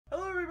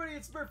everybody,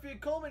 it's Murphy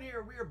and Coleman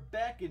here. We are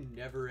back in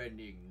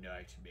Neverending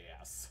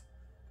Nightmares.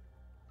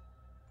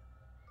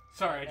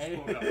 Sorry, I just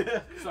woke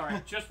up.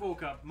 Sorry, just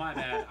woke up. My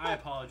bad. I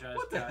apologize,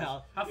 What the guys.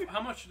 hell?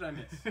 How much did I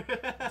miss?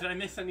 Did I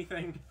miss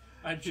anything?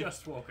 I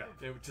just woke up.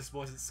 It just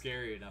wasn't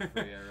scary enough for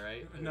you,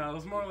 right? No, it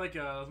was more like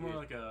a.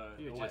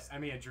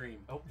 A dream.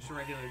 Oh, just a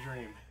regular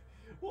dream.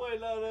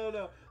 Wait,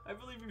 no. I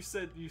believe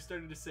you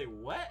started to say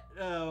wet.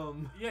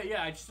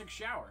 Yeah. I just took a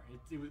shower.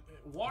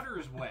 Water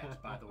is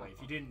wet, by the way.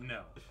 If you didn't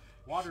know,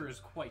 water is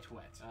quite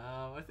wet.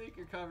 I think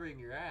you're covering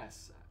your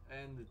ass,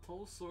 and the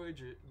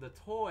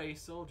toy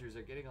soldiers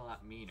are getting a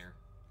lot meaner.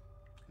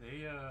 They're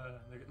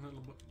getting a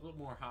little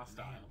more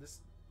hostile.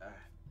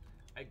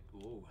 Man,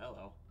 oh,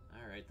 hello.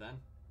 All right then.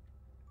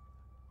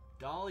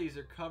 Dollies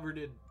are covered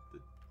in.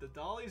 The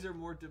dollies are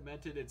more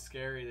demented and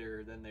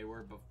scarier than they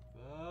were before.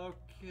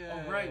 Okay.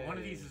 Oh right, one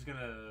of these is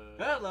gonna.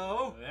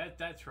 Hello.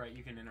 That's right.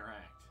 You can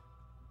interact.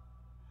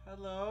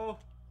 Hello.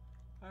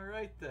 All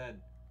right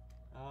then.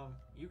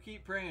 You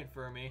keep praying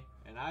for me,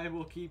 and I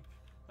will keep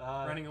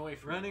running away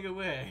from running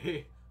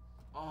away.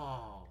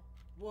 Oh,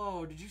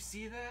 whoa! Did you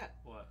see that?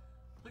 What?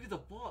 Look at the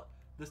wall.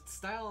 The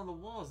style on the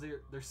walls.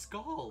 They're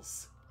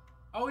skulls.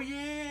 Oh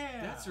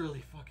yeah. That's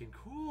really fucking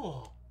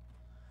cool.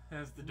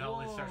 As the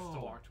dolly starts to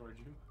walk towards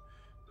you.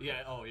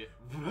 Yeah. Oh yeah.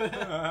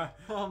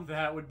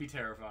 That would be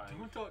terrifying.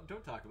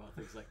 Don't talk about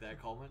things like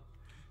that, Coleman.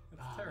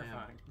 That's terrifying.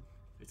 Man.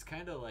 It's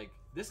kind of like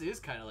this is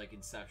kind of like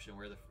Inception,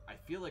 where I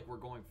feel like we're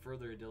going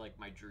further into like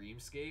my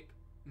dreamscape.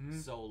 Mm-hmm.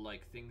 So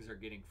like things are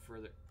getting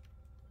further.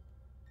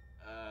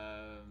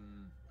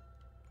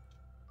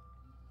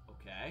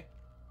 Okay.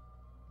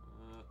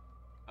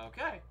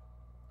 Okay.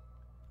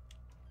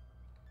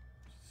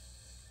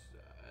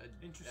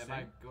 Interesting. Am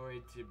I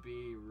going to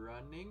be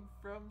running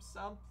from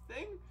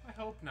something? I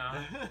hope not.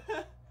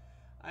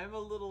 I'm a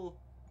little.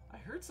 I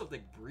heard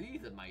something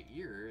breathe in my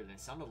ear, and it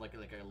sounded like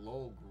a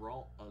low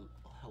groan.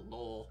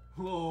 Hello.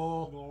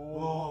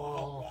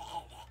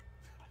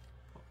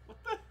 What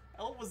the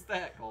hell was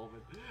that,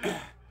 Coleman?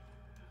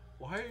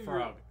 Why are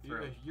Frog.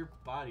 Your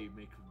body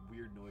make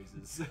weird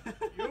noises?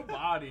 Your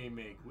body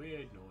make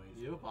weird noises.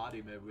 Your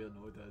body make weird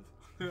noises.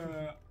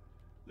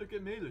 Look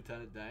at me,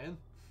 Lieutenant Dan.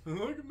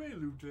 Look at me,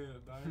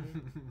 Lieutenant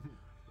Dan.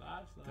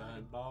 Life's like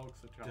a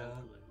box of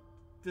chocolate.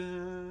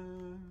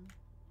 Dun.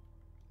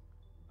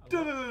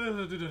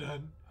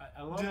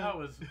 I love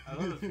how I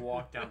love his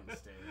walk down the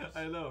stairs.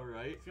 I know,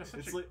 right?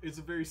 It's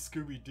a very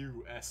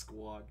Scooby-Doo-esque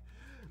walk.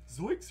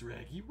 Zoinks,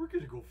 Raggy, we're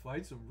gonna go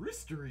find some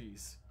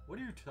wristeries. What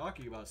are you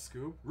talking about,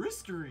 Scoob?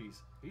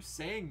 Wristeries? Are you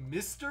saying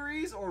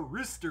mysteries or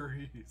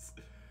wristeries?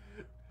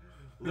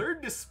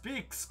 Learn to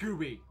speak,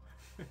 Scooby.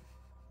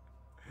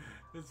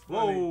 It's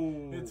funny.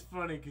 Whoa. It's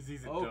funny because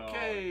he's a doll.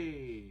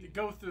 Okay.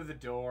 Go through the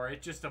door.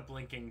 It's just a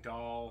blinking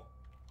doll.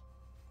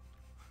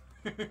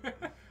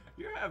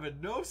 You're having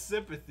no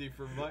sympathy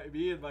for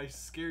me and my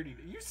scaredy.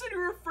 You said you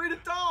were afraid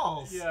of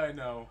dolls. Yeah, I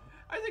know.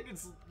 I think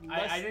it's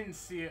less... I didn't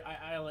see it.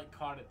 I like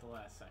caught it the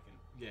last second.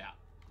 Yeah.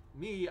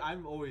 Me,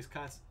 I'm always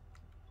constant.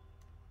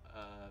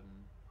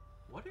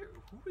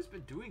 Who has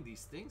been doing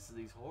these things to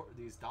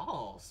these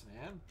dolls,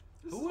 man?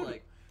 This is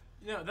like...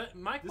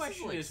 My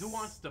question is, who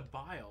wants to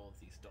buy all of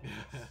these dolls?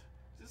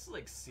 This is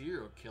like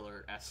serial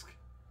killer-esque.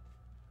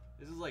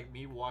 This is like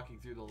me walking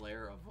through the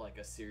lair of like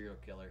a serial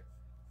killer.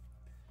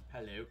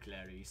 Hello,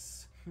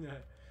 Clarice.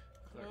 Clarice.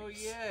 Oh,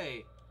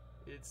 yay.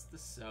 It's the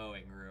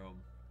sewing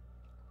room.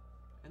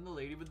 And the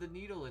lady with the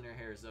needle in her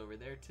hair is over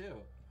there,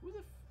 too.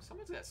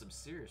 Someone's got some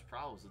serious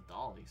problems with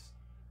dollies.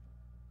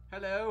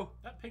 Hello?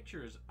 That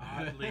picture is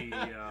oddly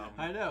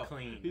I know.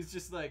 clean. He's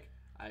just like,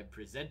 I'm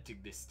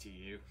presenting this to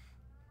you.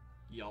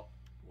 Yup.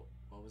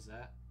 What was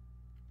that?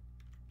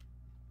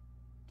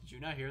 Did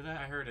you not hear that?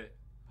 I heard it.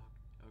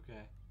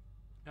 Okay.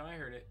 No, I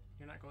heard it.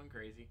 You're not going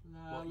crazy.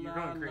 La, you're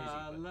going crazy.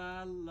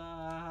 La,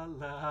 la,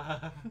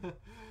 la.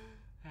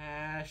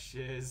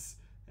 Ashes.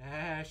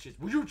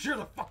 Will you cheer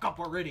the fuck up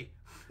already?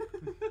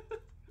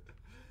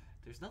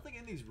 There's nothing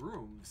in these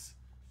rooms.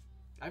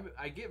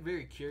 I get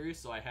very curious,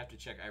 so I have to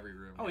check every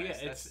room. Oh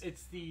guys. Yeah,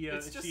 it's the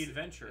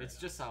adventure. It's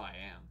just how I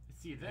am.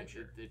 It's the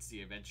adventure. It's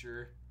the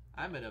adventure.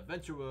 I'm an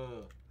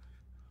adventurer.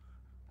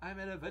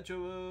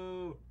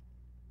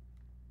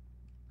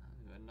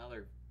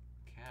 Another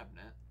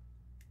cabinet.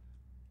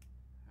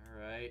 All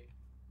right.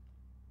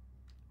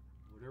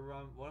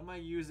 What am I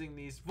using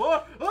these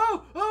for?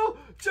 Oh!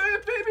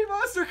 Giant baby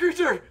monster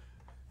creature!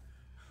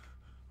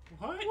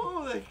 What?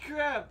 Holy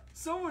crap!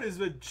 Someone has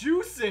been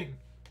juicing!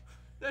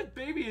 That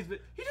baby has been...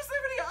 He doesn't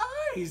have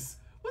any eyes!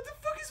 What the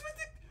fuck is with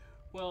it?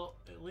 Well,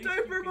 at least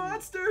Diaper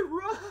monster,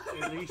 run!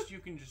 At least you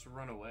can just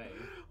run away.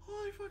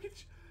 Holy fucking...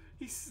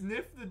 He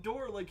sniffed the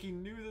door like he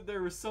knew that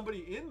there was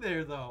somebody in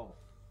there, though.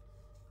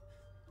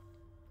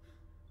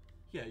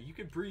 Yeah, you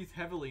can breathe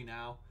heavily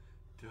now.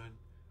 Dun,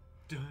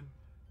 dun,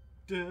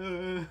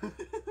 dun.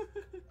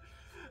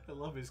 I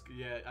love his...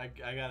 Yeah, I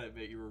gotta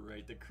admit, you were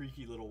right. The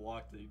creaky little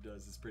walk that he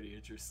does is pretty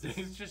interesting.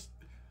 It's just...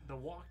 The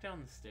walk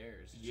down the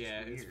stairs.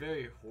 Yeah, it's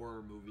very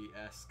horror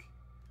movie-esque.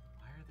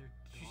 Why are there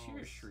dolls? Did you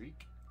hear a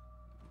shriek?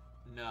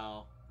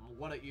 No.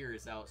 one ear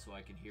is out so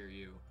I can hear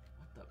you.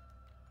 What the?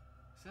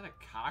 Is that a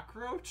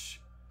cockroach?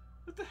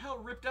 What the hell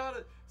ripped out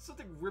of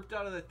something ripped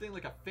out of that thing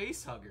like a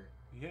face hugger?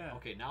 Yeah.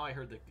 Okay, now I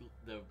heard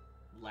the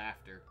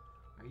laughter.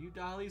 Are you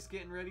dollies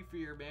getting ready for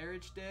your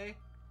marriage day?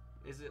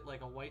 Is it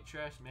like a white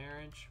trash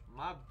marriage?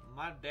 My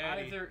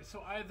daddy.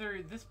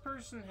 Either this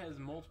person has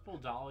multiple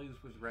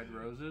dollies with red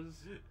roses,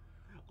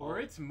 or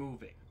it's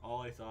moving. All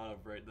I thought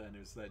of right then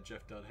is that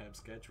Jeff Dunham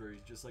sketch where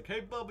he's just like,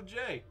 "Hey, Bubba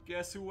J,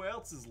 guess who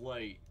else is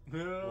late?"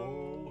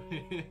 No.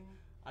 Oh.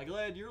 I'm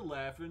glad you're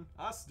laughing.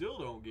 I still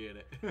don't get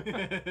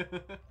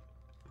it.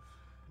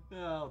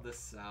 Oh, the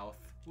South.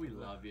 We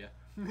love you.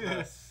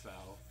 The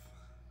South.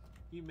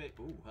 You may.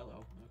 Ooh,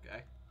 hello.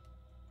 Okay.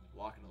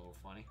 Walking a little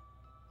funny.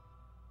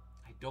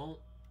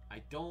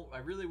 I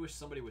really wish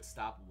somebody would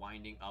stop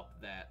winding up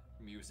that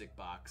music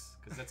box,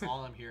 because that's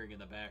all I'm hearing in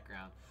the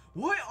background.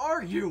 What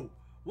are you?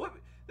 What?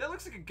 That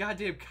looks like a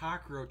goddamn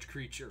cockroach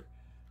creature.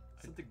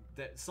 Something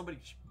that somebody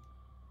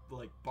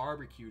like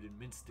barbecued and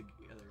minced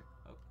together.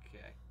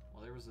 Okay.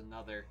 Well, there was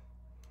another.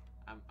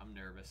 I'm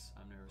nervous.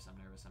 I'm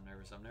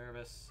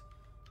nervous.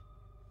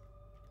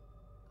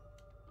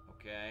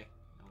 Okay.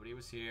 Nobody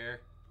was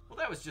here. Well,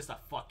 that was just a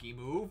fucky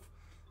move.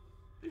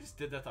 They just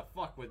did that to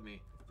fuck with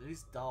me.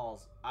 These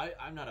dolls.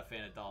 I'm not a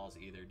fan of dolls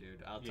either,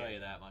 dude. I'll tell you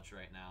that much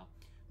right now.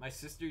 My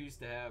sister used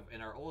to have, in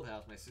our old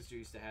house, my sister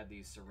used to have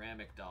these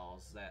ceramic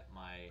dolls that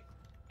my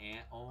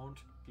aunt owned.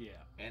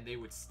 Yeah. And they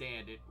would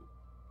stand it.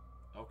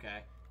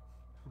 Okay.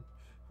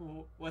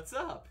 What's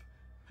up?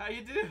 How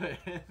you doing?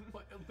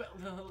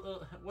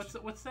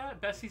 What's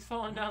that? Bessie's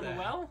falling down the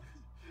well?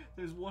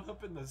 There's one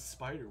up in the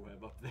spider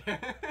web up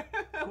there.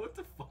 What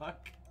the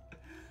fuck?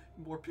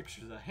 More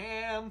pictures of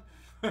ham.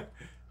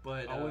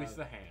 But always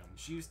the ham.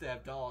 She used to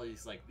have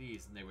dollies like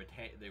these, and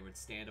they would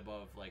stand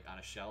above like on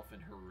a shelf in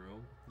her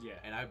room. Yeah.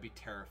 And I'd be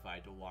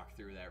terrified to walk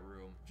through that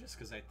room just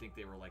because I think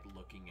they were like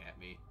looking at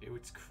me. It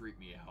would creep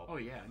me out. Oh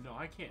yeah, no,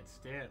 I can't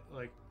stand.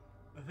 Like,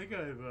 I think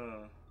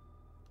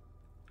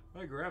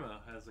my grandma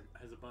has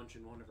a bunch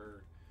in one of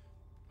her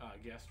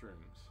guest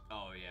rooms.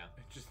 Oh yeah.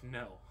 Just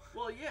no.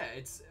 Well, yeah,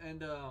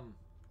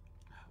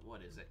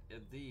 what is it?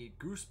 The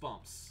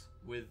Goosebumps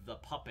with the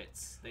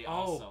puppets. They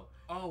also.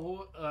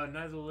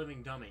 Night of the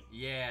Living Dummy.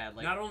 Yeah,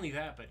 like not only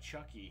that, but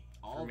Chucky.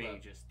 All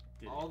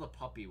the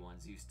puppy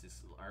ones used to,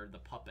 or the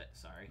puppet.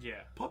 Sorry.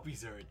 Yeah.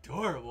 Puppies are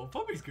adorable.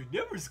 Puppies could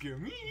never scare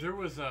me. There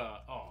was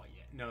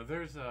there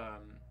was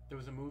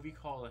a movie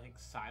called, I think,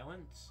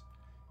 Silence.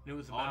 And it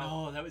was about.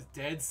 Oh no, that was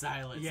Dead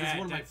Silence. Yeah, that's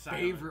one of my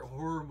favorite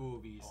horror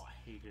movies. Oh, I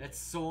hated it. That's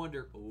so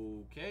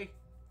Okay.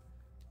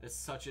 That's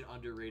such an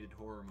underrated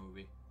horror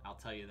movie. I'll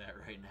tell you that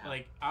right now.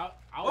 Like,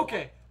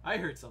 okay, I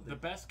heard something. The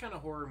best kind of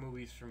horror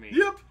movies for me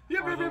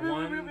are the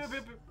ones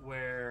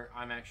where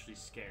I'm actually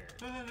scared.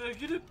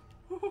 Get it.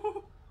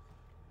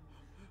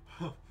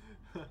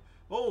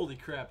 Holy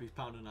crap, he's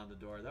pounding on the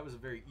door. That was a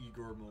very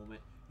Igor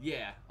moment.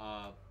 Yeah.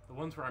 The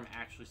ones where I'm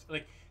actually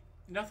like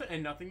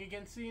nothing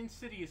against the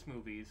Insidious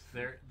movies.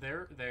 They're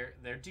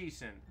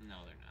decent. No,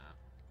 they're not.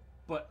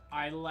 But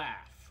I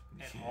laugh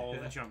at all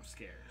the jump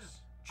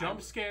scares.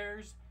 Jump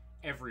scares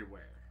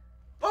everywhere.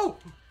 Oh!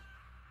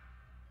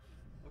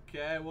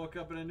 Okay, I woke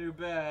up in a new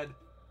bed.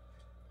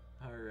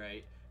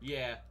 Alright.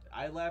 Yeah,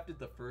 I laughed at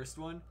the first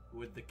one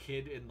with the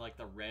kid in like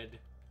the red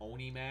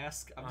Oni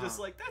mask. I'm just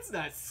like, that's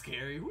not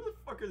scary. Who the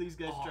fuck are these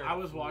guys trying to I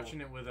was fool? watching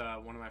it with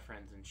one of my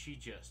friends, and she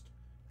just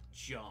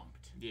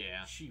jumped.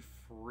 Yeah. She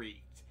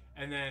freaked.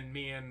 And then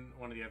me and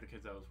one of the other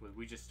kids I was with,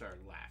 we just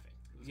started laughing.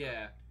 Yeah.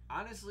 Great.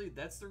 Honestly,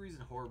 that's the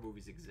reason horror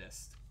movies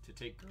exist. To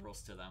take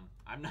girls to them.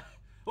 I'm not...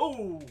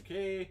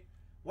 Okay.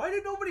 Why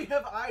did nobody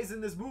have eyes in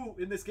this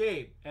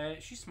game?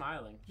 She's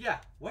smiling. Yeah.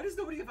 Why does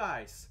nobody have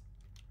eyes?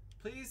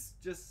 Please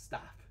just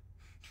stop.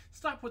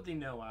 Stop with the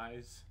no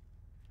eyes.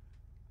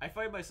 I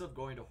find myself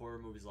going to horror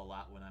movies a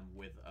lot when I'm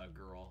with a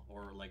girl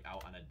or like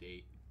out on a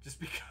date. Just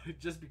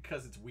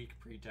because it's weak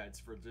pretense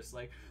for just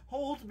like,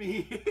 hold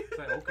me. It's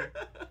like, okay.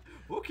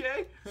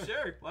 Okay,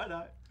 sure, why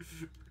not?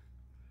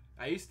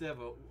 I used to have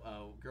a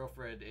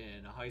girlfriend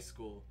in high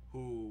school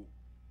who...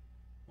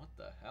 What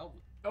the hell?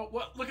 Oh,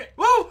 what? Look at...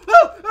 Whoa!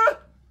 Oh!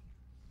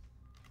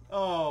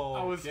 Oh,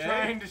 I was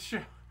trying to show...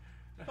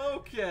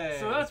 Okay.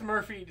 So that's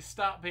Murphy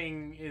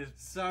stopping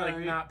like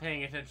not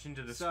paying attention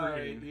to the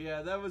screen.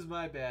 Yeah, that was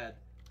my bad.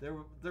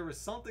 There was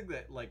something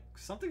that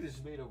something that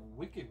just made a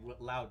wicked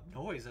loud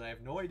noise, and I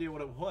have no idea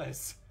what it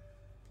was.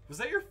 Was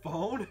that your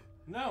phone?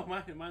 No,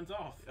 mine's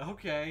off.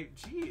 Okay,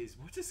 jeez,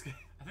 what just?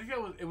 I think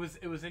it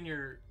was in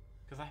your,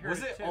 because I heard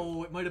it too.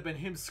 Oh, it might have been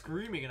him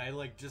screaming, and I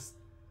just.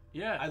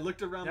 Yeah. I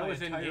looked around my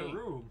entire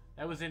room.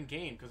 That was in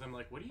game because I'm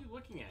like, what are you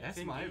looking at?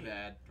 That's my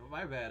bad.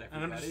 My bad,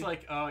 everybody. And I'm just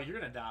like, oh, you're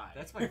gonna die.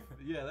 That's my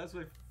that's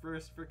my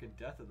first freaking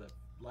death of the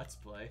Let's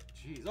Play.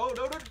 Jeez. Oh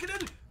no, get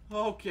in.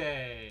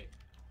 Okay.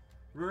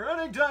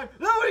 Running time.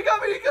 No, he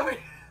got me.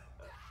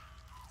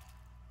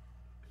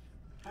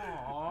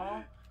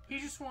 Aww. He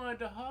just wanted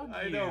to hug you.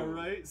 I know,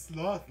 right?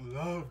 Sloth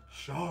love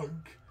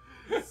Chunk.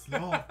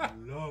 Sloth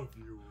love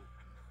you.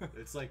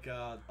 It's like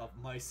of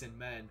Mice and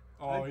Men.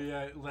 Oh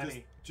yeah,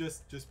 Lenny.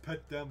 Just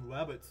pet them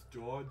rabbits,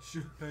 George.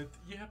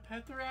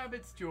 Pet the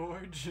rabbits,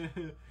 George.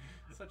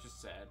 Such a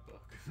sad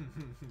book.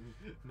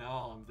 Now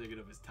all I'm thinking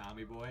of is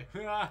Tommy Boy,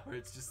 where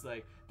it's just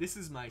like, this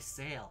is my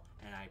sail,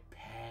 and I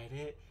pet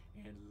it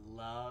and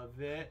love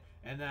it,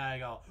 and then I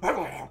go,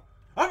 and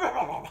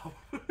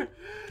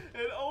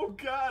oh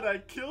God, I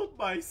killed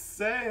my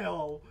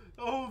sail.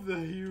 Oh, the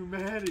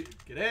humanity.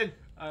 Get in.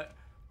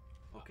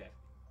 Okay.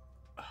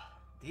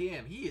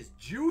 Damn, he is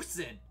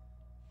juicing.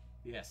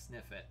 Yeah,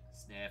 sniff it.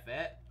 Sniff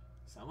it.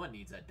 Someone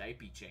needs a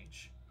diaper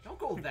change. Don't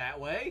go that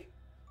way.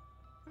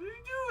 What are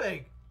you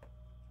doing?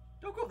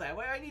 Don't go that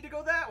way. I need to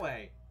go that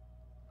way.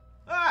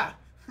 Ah!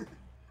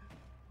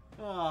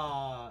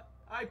 Ah,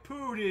 I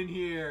pooed in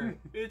here.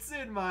 It's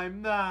in my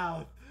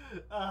mouth.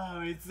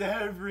 Oh, it's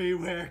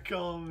everywhere,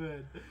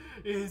 Coleman.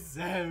 It's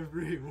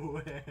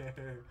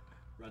everywhere.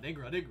 Running.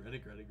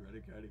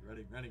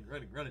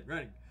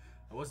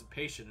 I wasn't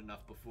patient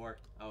enough before.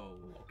 Oh,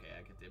 okay.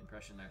 I get the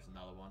impression there's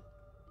another one.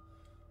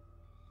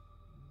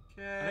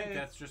 Okay. I think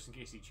that's just in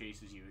case he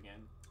chases you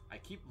again. I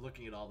keep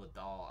looking at all the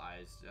doll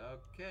eyes.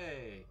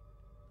 Okay.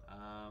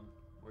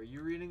 Were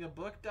you reading a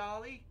book,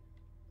 Dolly?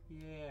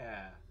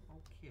 Yeah.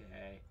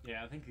 Okay.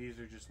 Yeah, I think these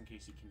are just in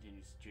case he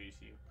continues to chase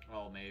you.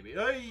 Oh, maybe.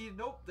 Hey,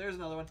 nope. There's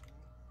another one.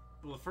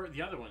 Well,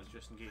 the other one's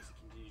just in case he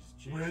continues to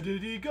chase you. Where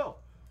did he go?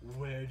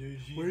 Where did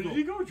he go? Where did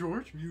he go,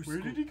 George? Where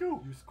did he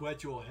go? You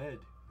scratch your head.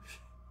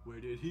 Where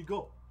did he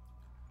go?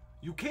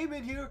 You came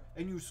in here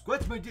and you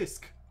scratched my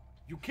disc.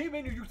 You came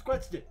in and you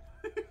scratched it.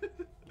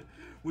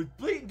 With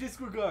blatant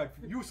disregard.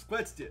 You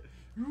scratched it.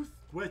 You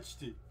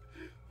scratched it.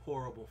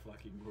 Horrible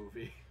fucking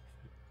movie.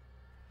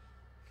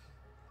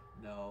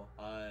 No.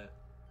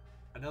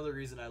 Another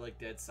reason I like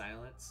Dead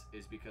Silence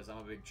is because I'm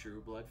a big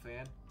True Blood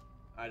fan.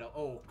 I don't.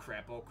 Oh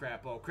crap! Oh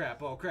crap! Oh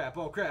crap! Oh crap!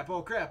 Oh crap!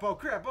 Oh crap! Oh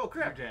crap! Oh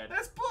crap! You're dead.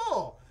 That's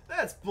bull!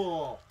 That's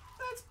bull!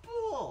 That's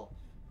bull!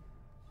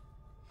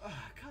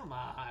 Come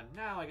on!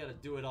 Now I gotta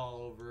do it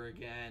all over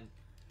again.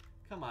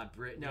 Come on,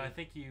 Brittany. No, I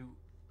think you.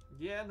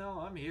 Yeah, no,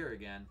 I'm here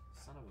again.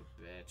 Son of a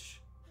bitch.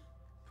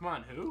 Come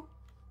on, who?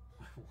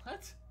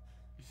 What?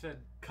 You said.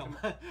 Come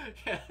on.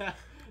 Yeah.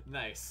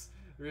 Nice.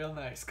 Real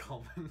nice,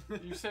 Coleman.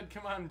 You said,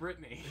 "Come on,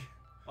 Brittany."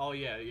 Oh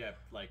yeah.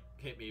 Like,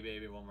 hit me,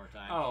 baby, one more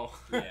time. Oh.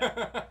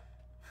 Yeah.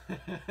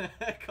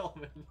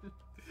 Coleman.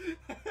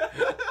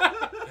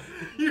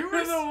 You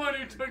were the one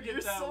who took it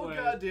You're that so way.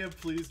 goddamn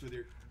pleased with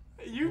your...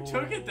 You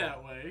took it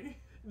that way.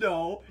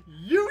 No,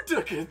 you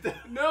took it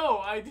that way. No,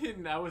 I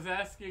didn't. I was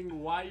asking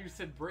why you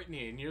said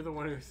Brittany, and you're the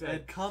one who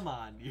said... Come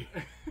on.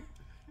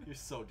 You're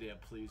so damn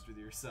pleased with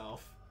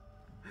yourself.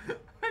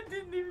 I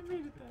didn't even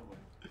mean it that way.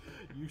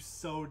 You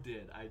so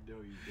did. I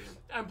know you did.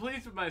 I'm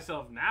pleased with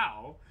myself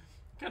now.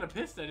 Kind of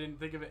pissed I didn't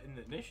think of it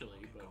initially.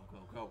 Okay,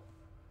 but... Go.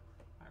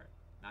 Alright.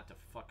 Not to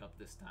fuck up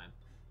this time.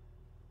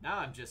 Now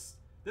I'm just...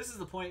 This is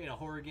the point in a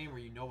horror game where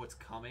you know what's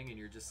coming and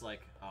you're just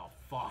like, oh,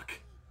 fuck.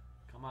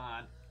 Come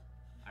on.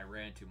 I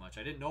ran too much.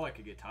 I didn't know I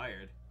could get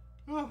tired.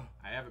 I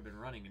haven't been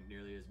running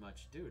nearly as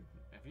much. Dude,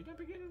 have you not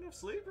been getting enough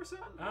sleep or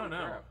something? I don't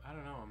know. Crap. I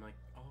don't know. I'm like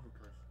all over the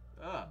place.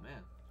 Oh,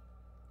 man.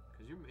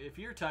 Because if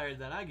you're tired,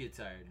 then I get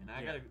tired. And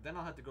then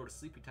I'll have to go to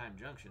Sleepy Time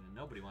Junction, and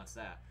nobody wants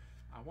that.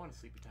 I want a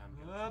sleepy time.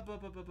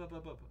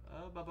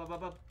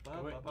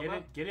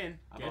 Get in.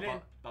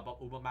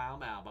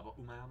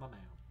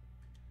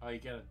 Oh, you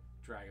gotta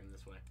drag him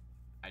this way.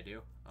 I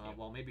do?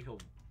 Well, maybe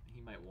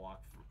he might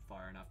walk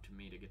far enough to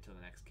me to get to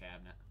the next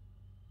cabinet.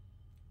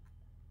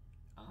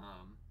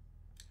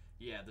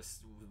 Yeah,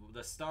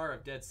 the star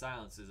of Dead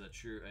Silence is a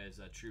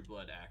True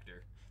Blood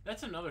actor.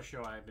 That's another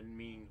show I've been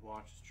meaning to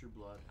watch. Is True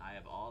Blood. I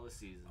have all the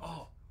seasons.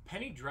 Oh,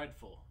 Penny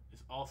Dreadful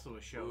is also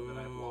a show that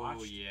I've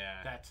watched. Oh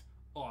yeah, that's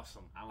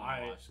awesome. I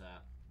want to watch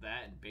that.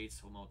 That and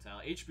Bates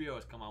Motel. HBO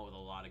has come out with a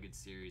lot of good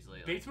series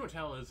lately. Bates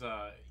Motel is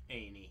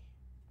A&E.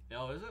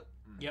 Oh, is it?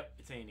 Yep,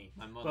 it's A&E.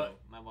 My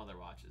mother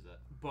watches it.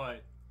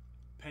 But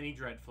Penny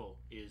Dreadful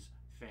is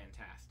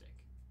fantastic.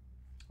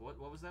 What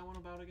was that one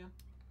about again?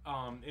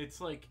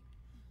 It's like,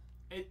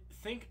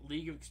 think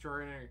League of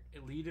Extraordinary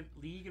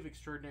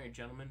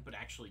Gentlemen, but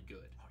actually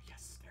good. Oh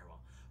yes,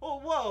 stairwell. Oh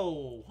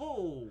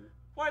whoa.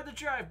 Why the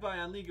drive-by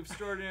on League of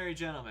Extraordinary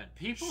Gentlemen?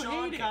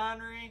 Sean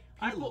Connery.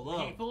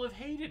 People have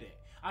hated it.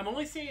 I'm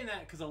only saying that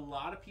because a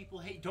lot of people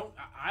hate.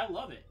 I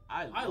love it.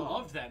 I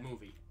loved that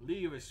movie.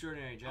 League of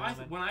Extraordinary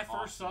Gentlemen. When I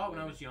first saw it when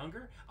I was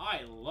younger,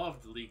 I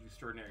loved the League of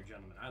Extraordinary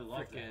Gentlemen. I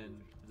loved that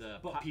movie.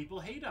 But people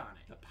hate on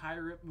it. The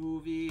pirate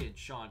movie and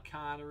Sean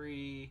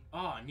Connery.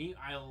 Oh, neat!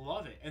 I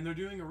love it, and they're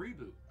doing a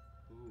reboot.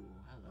 Ooh,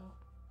 hello.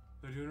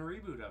 They're doing a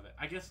reboot of it.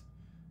 I guess.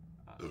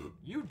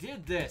 You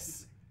did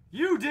this.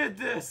 You did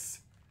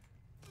this.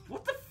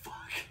 What the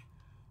fuck?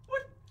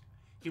 What?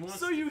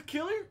 You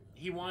kill her?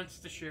 He wants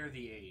to share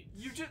the AIDS.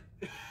 You just...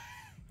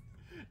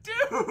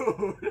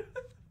 Dude!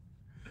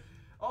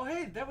 Oh,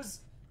 hey, that was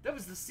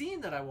the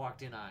scene that I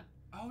walked in on.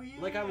 Oh, yeah.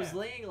 Like, I was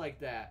laying like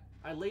that.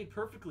 I laid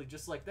perfectly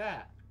just like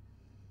that.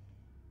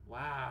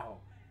 Wow.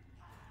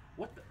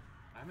 What the...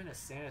 I'm in a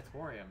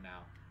sanatorium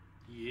now.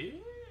 Yeah.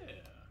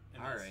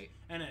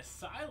 An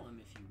asylum,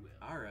 if you will.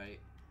 All right.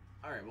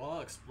 Well,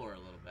 I'll explore a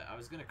little bit. I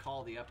was gonna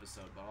call the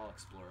episode, but I'll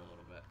explore a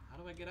little bit. How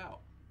do I get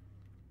out?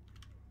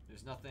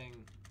 There's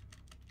nothing.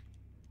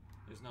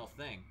 There's no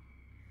thing.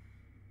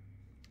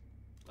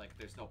 Like,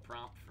 there's no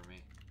prompt for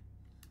me.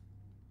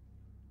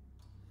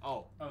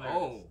 Oh.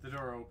 The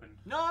door opened.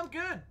 No, I'm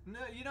good. No,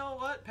 you know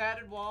what?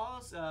 Padded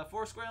walls,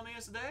 4 square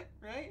meals a day,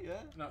 right?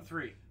 Yeah. No,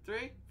 3.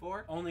 3?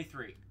 4? Only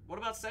 3. What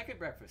about second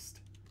breakfast?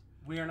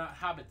 We are not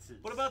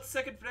hobbitses. What about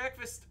second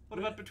breakfast? What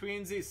about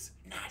betweensies?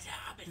 Not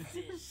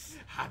hobbitses.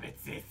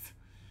 Hobbitses.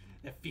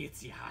 The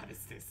fancy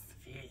hobbitses.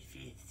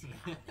 Fancy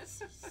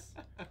hobbitses.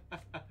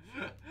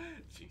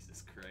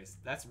 Jesus Christ.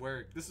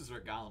 This is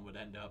where Gollum would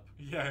end up.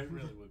 Yeah, it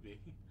really would be.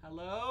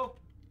 Hello?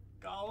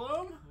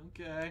 Gollum?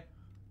 Okay.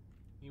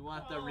 You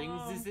want the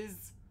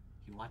ringses?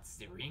 He wants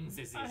the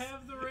ringses. I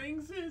have the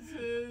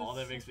ringses. All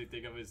that makes me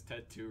think of is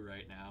Ted 2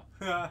 right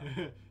now.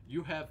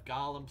 You have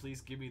Gollum,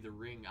 please give me the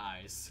ring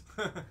eyes.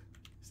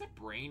 Is that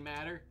brain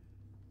matter?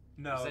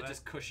 No. Or is that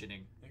just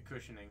cushioning?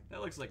 Cushioning.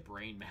 That looks like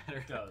brain matter.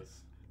 It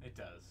does. It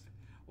does.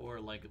 Or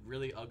like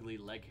really ugly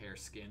leg hair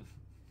skin.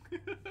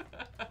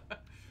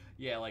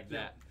 Yeah, like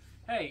that.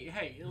 Hey,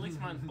 at least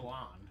mine's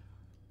blonde.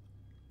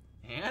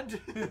 And?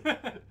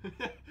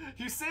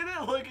 You say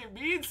that like it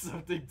means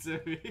something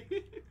to me.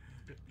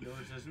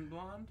 Yours isn't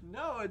blonde?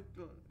 No,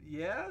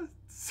 yeah?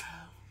 So,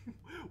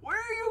 where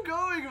are you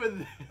going with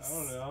this? I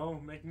don't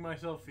know. Making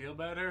myself feel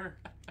better?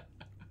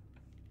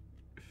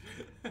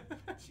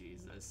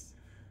 Jesus.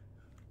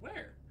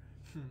 Where?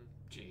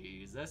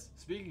 Jesus.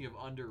 Speaking of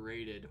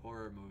underrated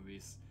horror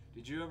movies,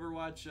 did you ever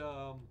watch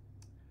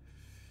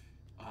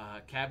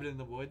Cabin in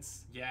the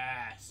Woods?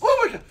 Yes.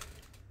 Oh my god!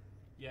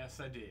 Yes,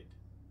 I did.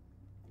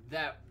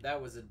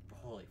 That was a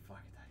holy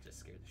fuck! That just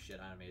scared the shit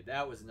out of me.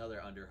 That was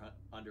another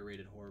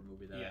underrated horror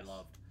movie that I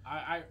loved.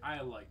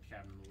 I liked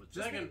Cabin in the Woods.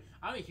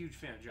 I'm a huge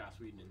fan of Joss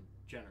Whedon in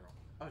general.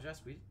 Oh,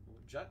 Joss Whedon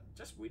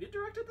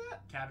directed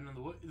that? Cabin in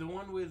the Woods, the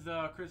one with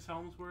Chris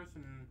Hemsworth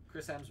and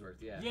Chris Hemsworth,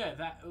 yeah. Yeah,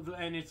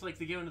 and it's like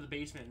they go into the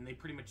basement and they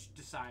pretty much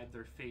decide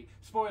their fate.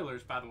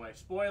 Spoilers, by the way.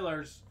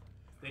 Spoilers.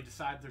 They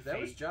decide their fate.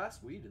 That was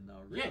Joss Whedon,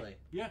 though. Really?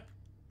 Yeah.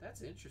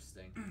 That's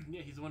interesting.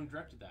 Yeah, he's the one who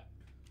directed that.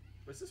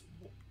 What's this?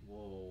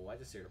 Whoa! I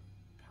just heard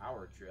a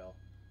power drill.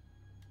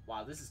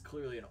 Wow, this is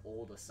clearly an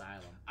old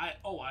asylum. I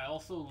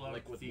also love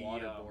like with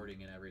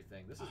waterboarding and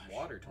everything. This is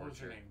water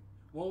torture.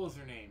 What was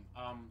her name?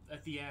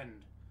 At the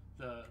end,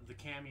 the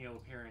cameo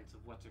appearance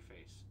of what's her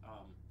face?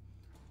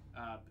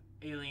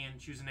 Alien.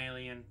 She was an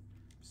alien.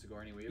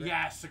 Sigourney Weaver.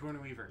 Yeah, Sigourney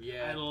Weaver.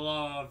 Yeah, I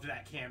loved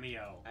that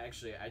cameo.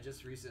 Actually, I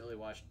just recently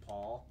watched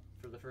Paul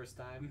for the first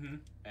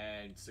time,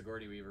 and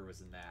Sigourney Weaver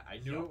was in that. I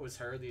knew it was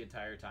her the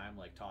entire time,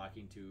 like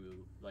talking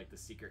to like the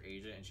secret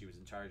agent, and she was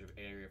in charge of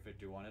Area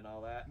 51 and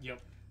all that.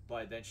 Yep.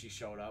 But then she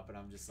showed up, and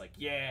I'm just like,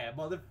 yeah,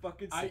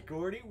 motherfucking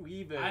Sigourney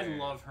Weaver. I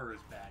love her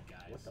as bad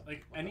guys.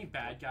 Like any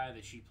bad guy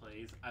that she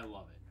plays, I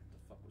love it.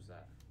 What the fuck was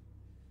that?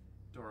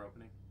 Door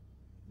opening.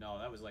 No,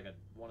 that was like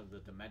one of the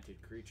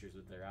demented creatures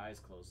with their eyes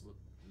closed,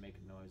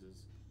 making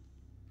noises.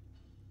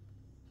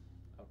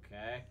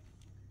 Okay.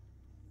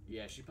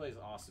 Yeah, she plays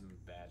awesome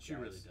bad guys. She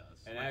really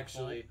does. And like,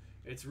 actually,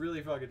 it's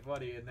really fucking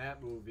funny in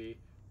that movie.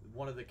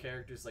 One of the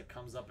characters like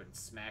comes up and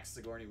smacks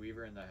Sigourney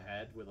Weaver in the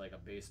head with like a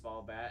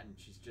baseball bat, and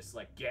she's just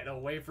like, "Get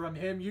away from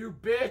him, you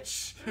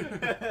bitch!"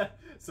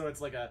 So it's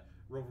like a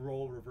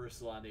role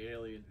reversal on the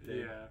alien thing.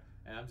 Yeah.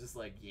 And I'm just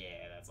like,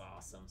 yeah, that's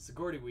awesome.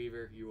 Sigourney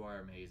Weaver, you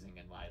are amazing,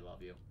 and I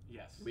love you.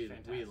 Yes, we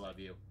love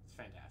you. It's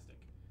fantastic.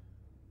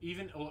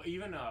 Even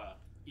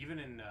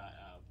in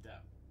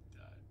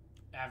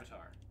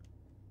Avatar.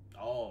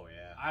 Oh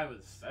yeah, I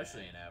was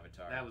especially sad. in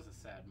Avatar. That was a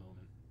sad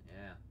moment.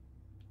 Yeah.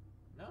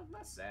 No,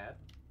 not sad.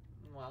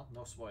 Well,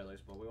 no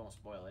spoilers, but we won't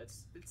spoil it.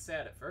 It's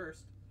sad at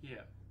first.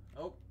 Yeah.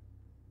 Oh.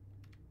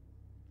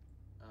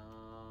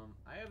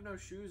 I have no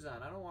shoes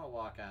on. I don't want to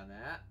walk on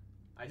that.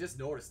 I just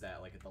noticed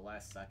that like at the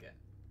last second.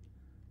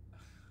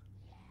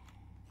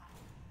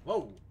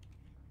 Whoa.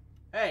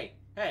 Hey.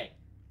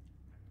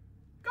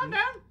 Calm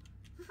down.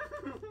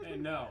 Hey,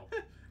 no.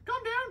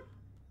 Calm down.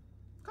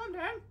 Calm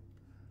down.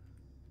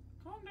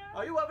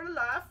 Are you having a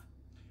laugh?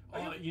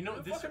 You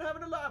know, this fucking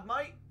having a laugh,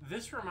 mate.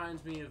 This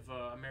reminds me of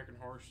American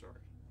Horror Story.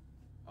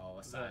 Oh,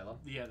 Asylum.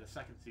 The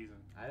second season.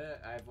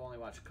 I've only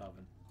watched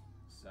Coven,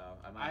 so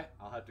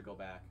I'll have to go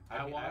back.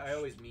 I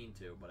always mean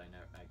to, but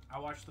I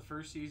watched the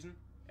first season.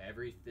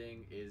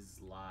 Everything is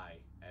lie.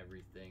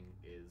 Everything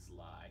is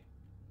lie.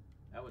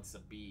 That one's a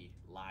B.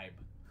 Lib.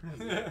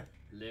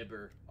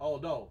 Liber. Oh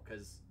no,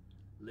 because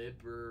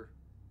liber.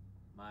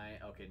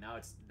 Okay, now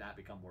it's not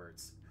become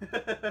words.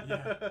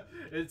 Yeah.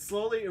 It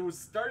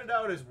started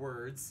out as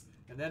words,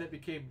 and then it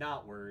became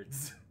not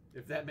words.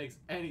 If that makes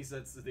any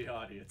sense to the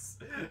audience.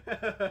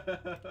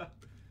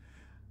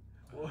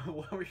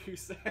 What were you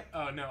saying?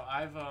 Oh no,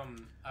 I've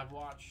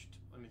watched.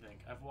 Let me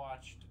think. I've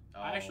watched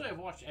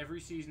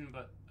every season,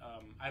 but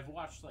I've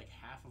watched like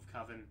half of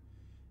Coven,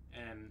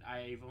 and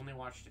I've only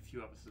watched a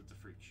few episodes of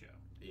Freak Show.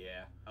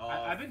 Yeah.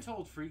 I've been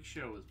told Freak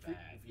Show is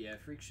bad. Yeah,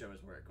 Freak Show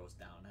is where it goes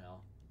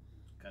downhill.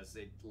 Because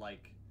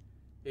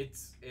It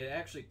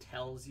actually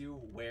tells you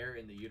where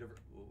in the universe.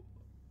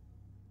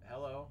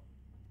 Hello.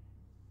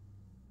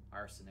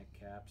 Arsenic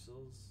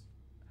capsules.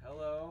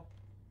 Hello.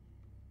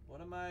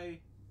 What am I?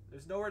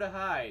 There's nowhere to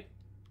hide.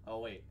 Oh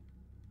wait.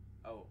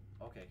 Oh,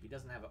 okay. He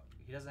doesn't have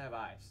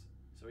eyes,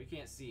 so he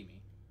can't see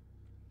me.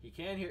 He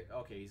can hear.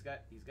 Okay, he's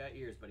got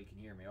ears, but he can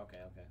hear me. Okay.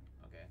 I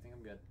think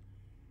I'm good.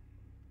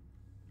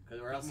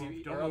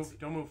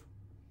 Don't move.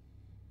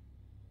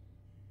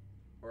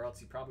 Or else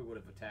he probably would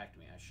have attacked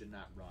me. I should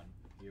not run.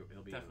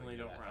 He'll be Definitely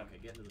don't run. Okay,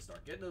 get into the store.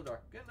 Get into the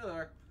door. Get into the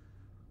door.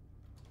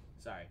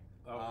 Sorry.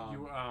 Oh,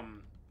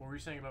 what were you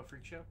saying about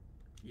Freak Show?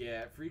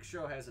 Yeah, Freak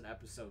Show has an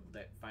episode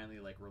that finally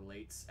like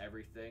relates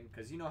everything,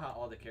 because you know how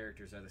all the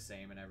characters are the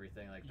same and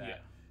everything like that. Yeah.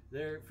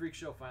 Their Freak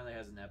Show finally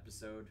has an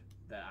episode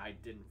that I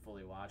didn't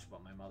fully watch,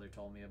 but my mother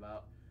told me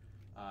about.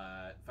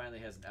 Finally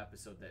has an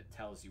episode that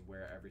tells you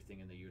where everything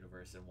in the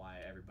universe and why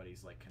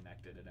everybody's like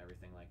connected and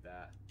everything like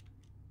that.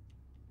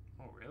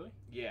 Oh, really?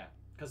 Yeah,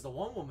 because the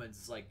one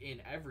woman's like in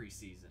every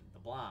season. The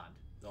blonde,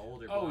 the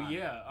older blonde. Oh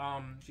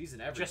yeah. She's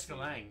in every Jessica season.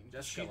 Lange.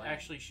 Jessica Lange.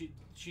 Actually,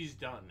 she's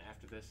done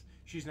after this.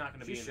 She's not going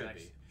to be in the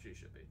next. She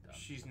should be done.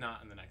 She's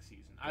not in the next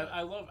season. But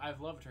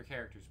I've loved her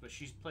characters, but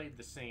she's played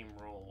the same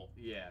role.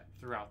 Yeah.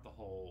 Throughout the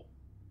whole.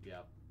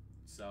 Yep.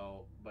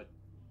 So, but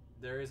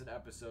there is an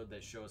episode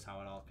that shows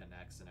how it all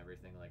connects and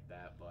everything like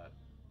that, but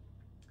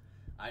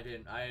I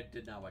did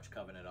not watch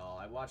Coven at all.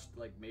 I watched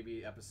like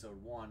maybe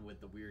episode 1 with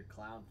the weird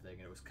clown thing,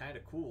 and it was kind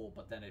of cool,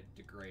 but then it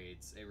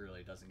degrades. It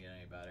really doesn't get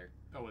any better.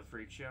 Oh, with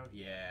Freak Show?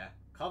 Yeah.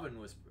 Coven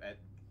was at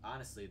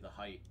honestly the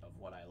height of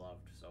what I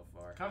loved so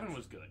far. Coven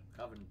was good.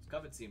 Coven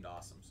seemed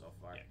awesome so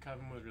far. Yeah,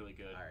 Coven was really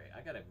good. All right,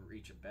 I gotta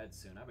reach a bed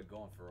soon. I've been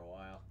going for a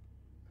while.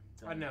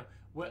 I know.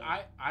 What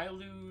I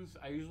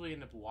usually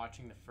end up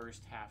watching the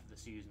first half of the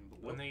season,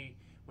 but when they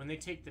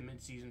take the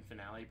mid-season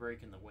finale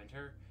break in the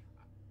winter,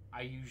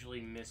 I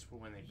usually miss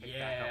when they pick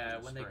back up in the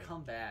when spring. they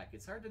come back.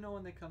 It's hard to know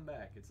when they come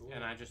back. It's a little...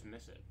 And I just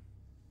miss it.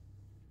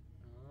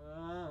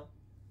 Don't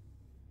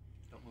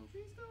move.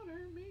 Please don't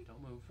hurt me.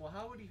 Don't move. Well,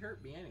 how would he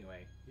hurt me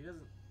anyway? He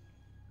doesn't...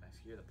 I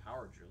hear the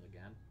power drill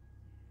again.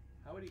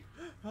 How would he...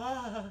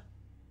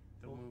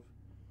 Don't move.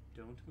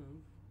 Don't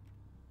move.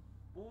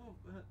 Oh,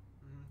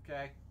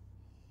 okay.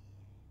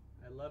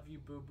 I love you,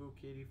 boo-boo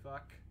kitty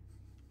fuck.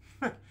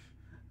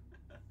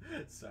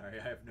 Sorry,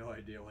 I have no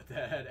idea what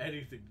that had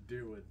anything to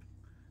do with.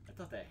 I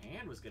thought that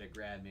hand was gonna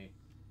grab me.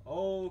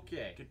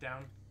 Okay. Get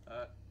down.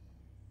 Don't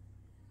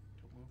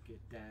move.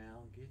 Get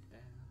down. Get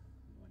down.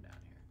 I'm going down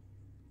here.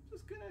 I'm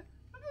just gonna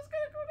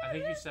go down. I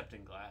think you stepped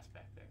in glass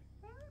back there.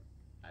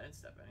 I didn't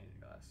step any in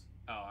glass.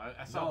 Oh,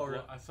 I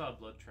saw a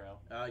blood trail.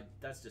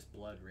 That's just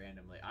blood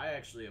randomly. I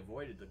actually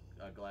avoided the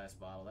glass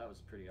bottle. That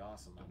was pretty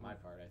awesome on my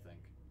part, I think.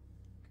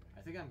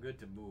 I think I'm good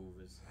to move.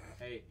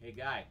 Hey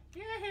guy.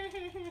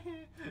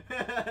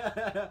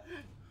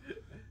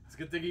 It's a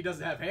good thing he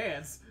doesn't have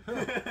hands.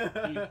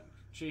 He'd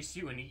chase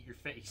you and eat your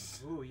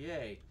face. Ooh,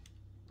 yay.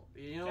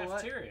 You know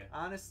Cafeteria. What?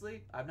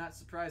 Honestly, I'm not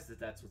surprised that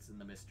that's what's in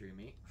the mystery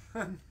meat.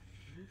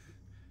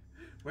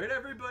 Where'd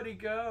everybody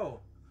go?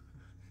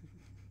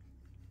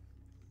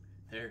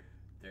 They're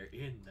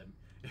in them.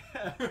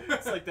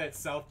 It's like that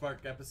South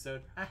Park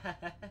episode.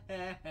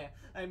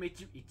 I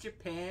made you eat your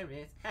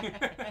parents.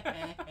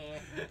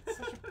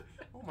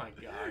 Oh my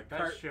god,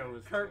 that show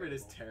is Cartman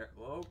is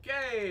terrible.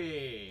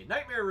 Okay,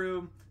 Nightmare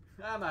Room.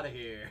 I'm out of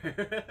here.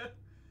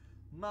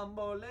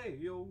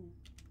 Mamboleo.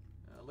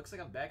 Looks like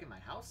I'm back in my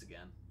house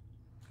again.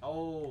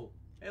 Oh,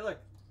 hey look,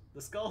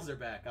 the skulls are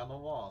back on the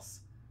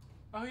walls.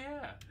 Oh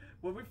yeah.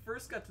 When we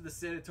first got to the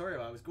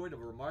sanatorium, I was going to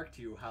remark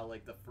to you how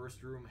like the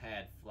first room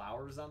had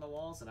flowers on the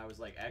walls, and I was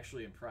like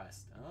actually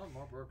impressed. Oh,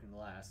 more broken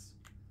glass.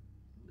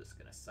 I'm just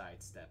gonna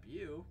sidestep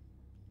you.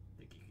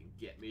 Think you can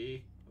get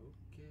me?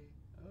 Okay.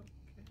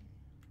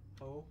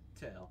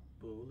 Hotel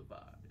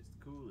Boulevard is the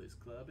coolest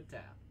club in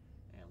town,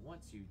 and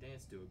once you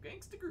dance to a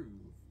gangsta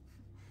groove.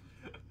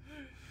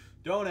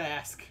 Don't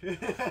ask.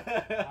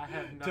 I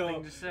have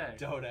nothing to say.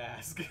 Don't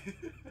ask.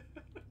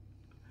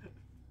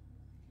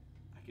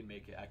 I can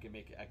make it. All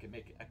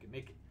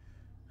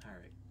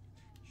right.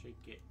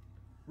 Shake it.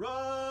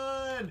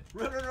 Run!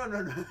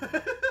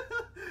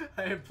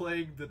 I am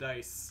playing the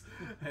dice.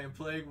 I'm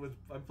playing with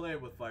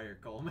fire,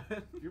 Coleman.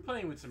 You're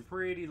playing with some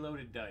pretty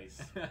loaded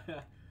dice.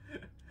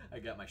 I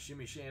got my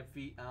shimmy sham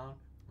feet on.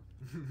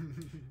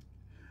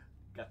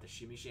 Got the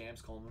shimmy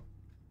shams, Coleman.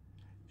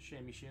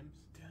 Shammy shims.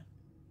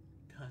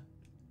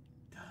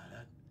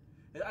 Dun.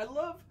 I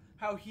love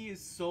how he is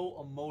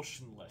so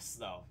emotionless,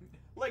 though.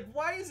 Like,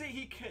 why is it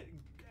he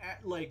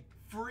like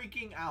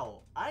freaking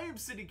out? I am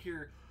sitting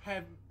here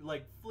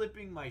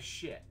flipping my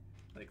shit.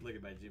 Like, look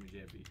at my Jimmy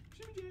Jam feet.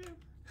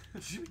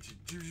 Jimmy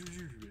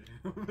Jam.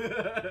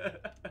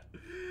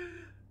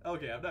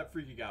 Okay, I'm not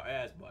freaking out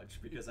as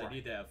much because I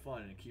need to have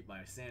fun and keep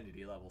my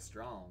sanity level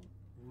strong.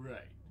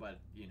 Right. But,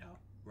 you know,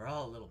 we're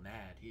all a little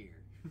mad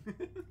here.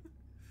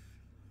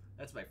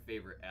 That's my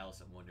favorite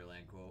Alice in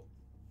Wonderland quote.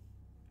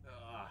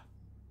 Ugh.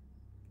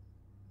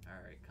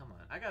 Alright, come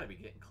on. I gotta be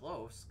getting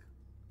close.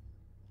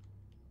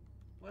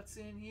 What's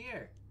in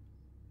here?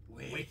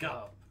 Wake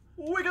up.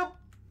 Wake up!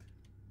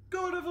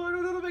 Go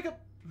to wake up!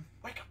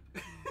 Wake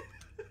up!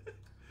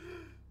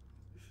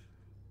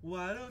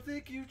 Why don't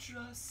think you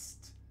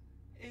trust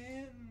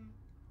in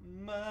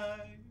my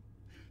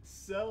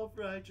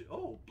self-righteous...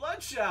 Oh,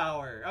 blood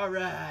shower!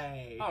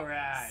 Alright!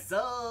 Alright!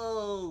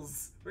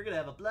 Souls! We're gonna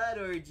have a blood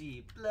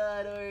orgy!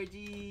 Blood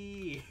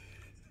orgy!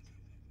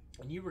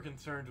 And you were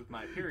concerned with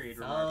my period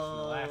remarks in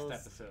the last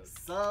episode.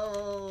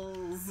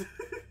 Souls!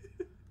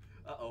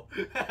 Uh-oh.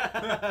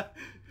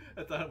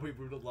 I thought we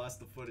would have lost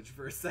the footage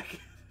for a second.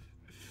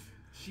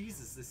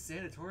 Jesus, this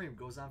sanatorium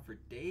goes on for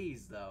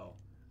days, though.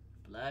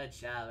 Blood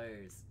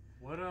showers.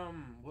 What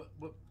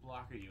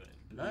block are you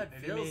in? Blood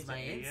Have you fills made it to my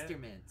A yet?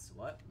 instruments.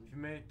 What? Have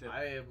you made it to...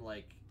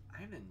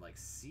 I'm in like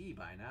C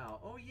by now.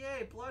 Oh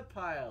yay, blood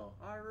pile.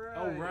 Alright.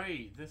 Oh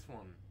right, this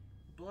one.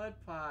 Blood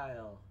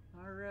pile.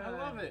 Alright. I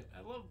love it.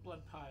 I love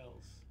blood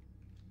piles.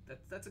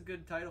 That's a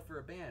good title for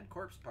a band.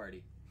 Corpse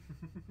Party.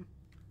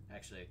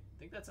 Actually, I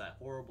think that's a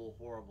horrible,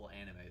 horrible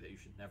anime that you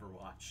should never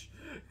watch.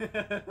 There's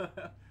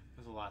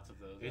lots of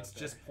those. It's out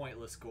just there.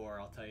 pointless gore,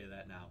 I'll tell you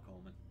that now,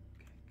 Coleman.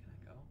 Okay, can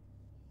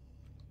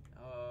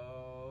I go?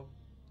 Oh.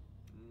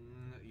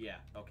 Yeah,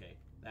 okay.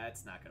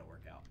 That's not gonna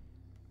work out.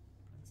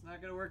 It's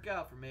not gonna work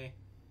out for me.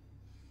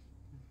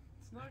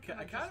 It's not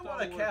I kind of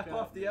want to cap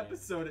off the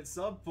episode at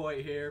some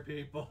point here,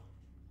 people.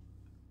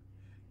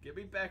 Get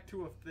me back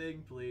to a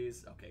thing,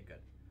 please. Okay, good.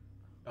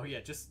 Oh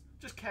yeah, just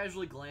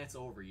casually glance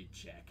over, you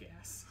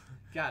jackass.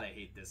 God, I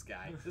hate this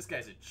guy. This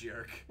guy's a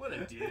jerk. What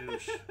a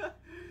douche.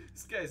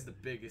 This guy's the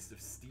biggest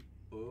of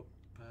Oh,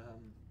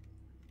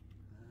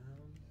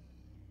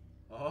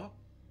 oh,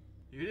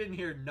 you didn't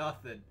hear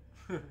nothing.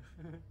 Oh,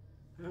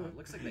 it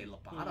looks like they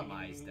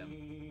lobotomized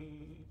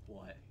him.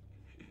 What?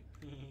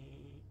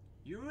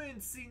 You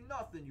didn't see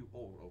nothing. You.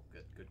 Oh,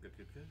 good.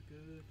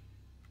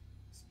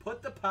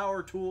 Put the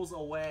power tools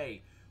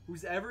away.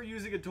 Who's ever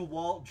using a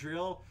DeWalt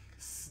drill,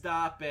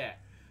 stop it.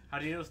 How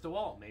do you know it's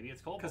DeWalt? Maybe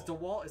it's Cobalt. Because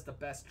DeWalt is the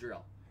best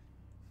drill.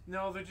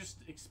 No, they're just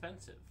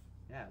expensive.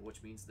 Yeah,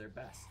 which means they're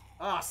best.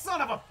 Oh,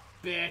 son of a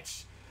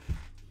bitch!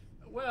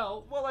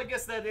 Well, I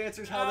guess that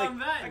answers how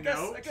I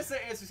guess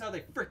that answers how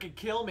they frickin'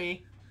 kill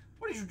me.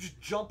 What did you just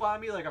jump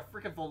on me like a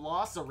frickin'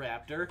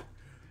 velociraptor?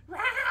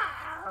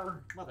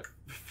 Mother.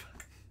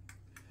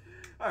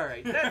 All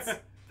right,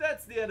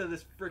 that's the end of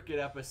this frickin'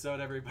 episode,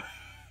 everybody.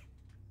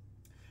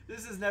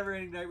 This is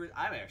Neverending Nightmares.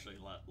 I'm actually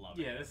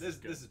loving it. This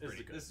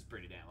is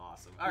pretty damn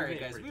awesome. All right,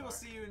 guys, we will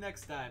see you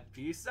next time.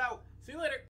 Peace out. See you later.